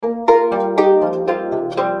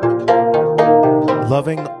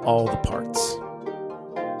Loving all the parts.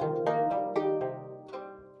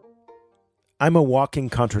 I'm a walking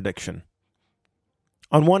contradiction.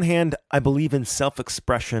 On one hand, I believe in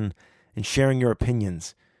self-expression and sharing your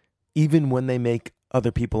opinions, even when they make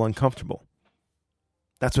other people uncomfortable.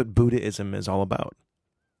 That's what Buddhism is all about.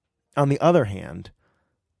 On the other hand,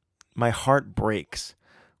 my heart breaks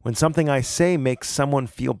when something I say makes someone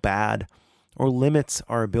feel bad or limits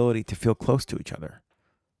our ability to feel close to each other.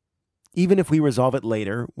 Even if we resolve it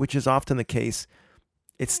later, which is often the case,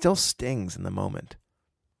 it still stings in the moment.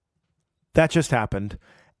 That just happened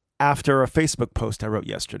after a Facebook post I wrote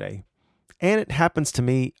yesterday, and it happens to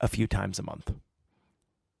me a few times a month.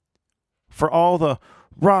 For all the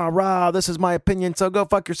rah, rah, this is my opinion, so go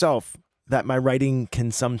fuck yourself, that my writing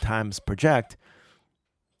can sometimes project,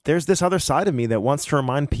 there's this other side of me that wants to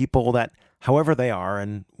remind people that however they are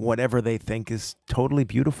and whatever they think is totally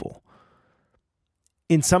beautiful.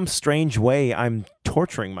 In some strange way, I'm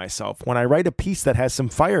torturing myself when I write a piece that has some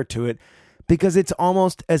fire to it because it's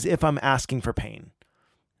almost as if I'm asking for pain.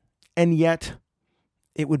 And yet,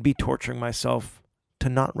 it would be torturing myself to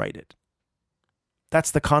not write it.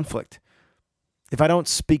 That's the conflict. If I don't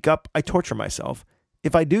speak up, I torture myself.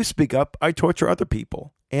 If I do speak up, I torture other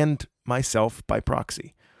people and myself by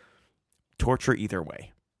proxy. Torture either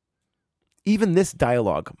way. Even this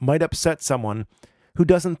dialogue might upset someone who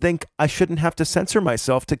doesn't think I shouldn't have to censor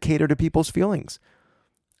myself to cater to people's feelings.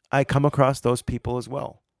 I come across those people as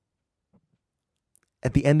well.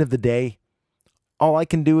 At the end of the day, all I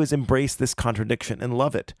can do is embrace this contradiction and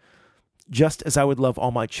love it, just as I would love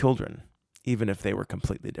all my children, even if they were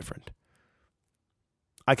completely different.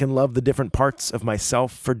 I can love the different parts of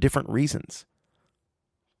myself for different reasons.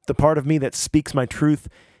 The part of me that speaks my truth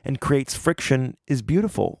and creates friction is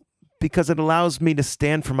beautiful because it allows me to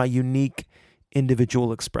stand for my unique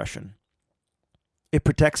individual expression. It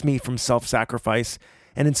protects me from self-sacrifice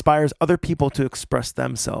and inspires other people to express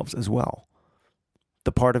themselves as well.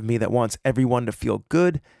 The part of me that wants everyone to feel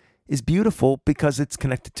good is beautiful because it's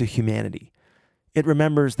connected to humanity. It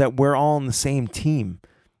remembers that we're all on the same team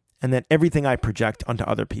and that everything I project onto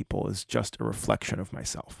other people is just a reflection of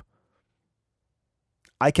myself.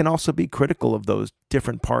 I can also be critical of those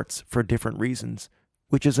different parts for different reasons,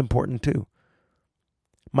 which is important too.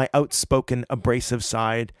 My outspoken, abrasive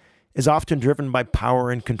side is often driven by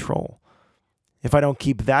power and control. If I don't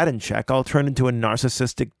keep that in check, I'll turn into a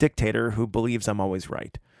narcissistic dictator who believes I'm always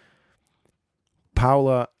right.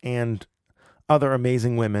 Paula and other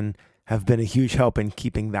amazing women have been a huge help in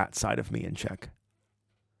keeping that side of me in check.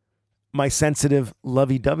 My sensitive,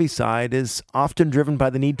 lovey-dovey side is often driven by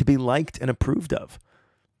the need to be liked and approved of.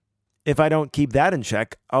 If I don't keep that in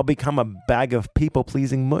check, I'll become a bag of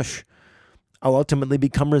people-pleasing mush. I'll ultimately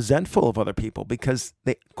become resentful of other people because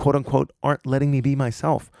they, quote-unquote, aren't letting me be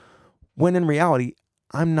myself, when in reality,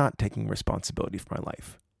 I'm not taking responsibility for my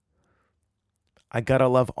life. I gotta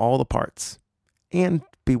love all the parts and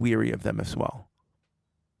be weary of them as well.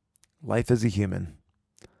 Life is a human.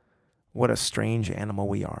 What a strange animal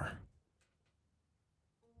we are.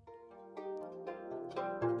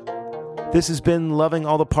 This has been Loving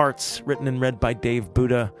All the Parts, written and read by Dave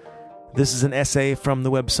Buddha. This is an essay from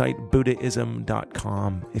the website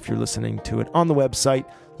Buddhism.com. If you're listening to it on the website,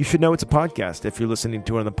 you should know it's a podcast. If you're listening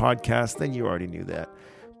to it on the podcast, then you already knew that.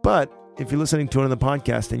 But if you're listening to it on the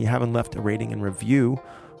podcast and you haven't left a rating and review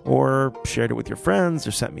or shared it with your friends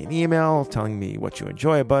or sent me an email telling me what you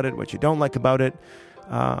enjoy about it, what you don't like about it,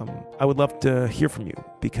 I would love to hear from you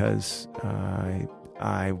because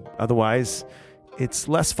otherwise it's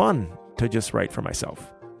less fun to just write for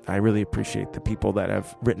myself. I really appreciate the people that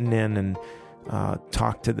have written in and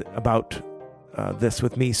talked about this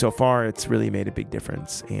with me so far. It's really made a big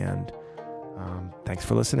difference. And thanks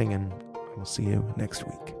for listening, and we'll see you next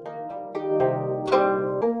week.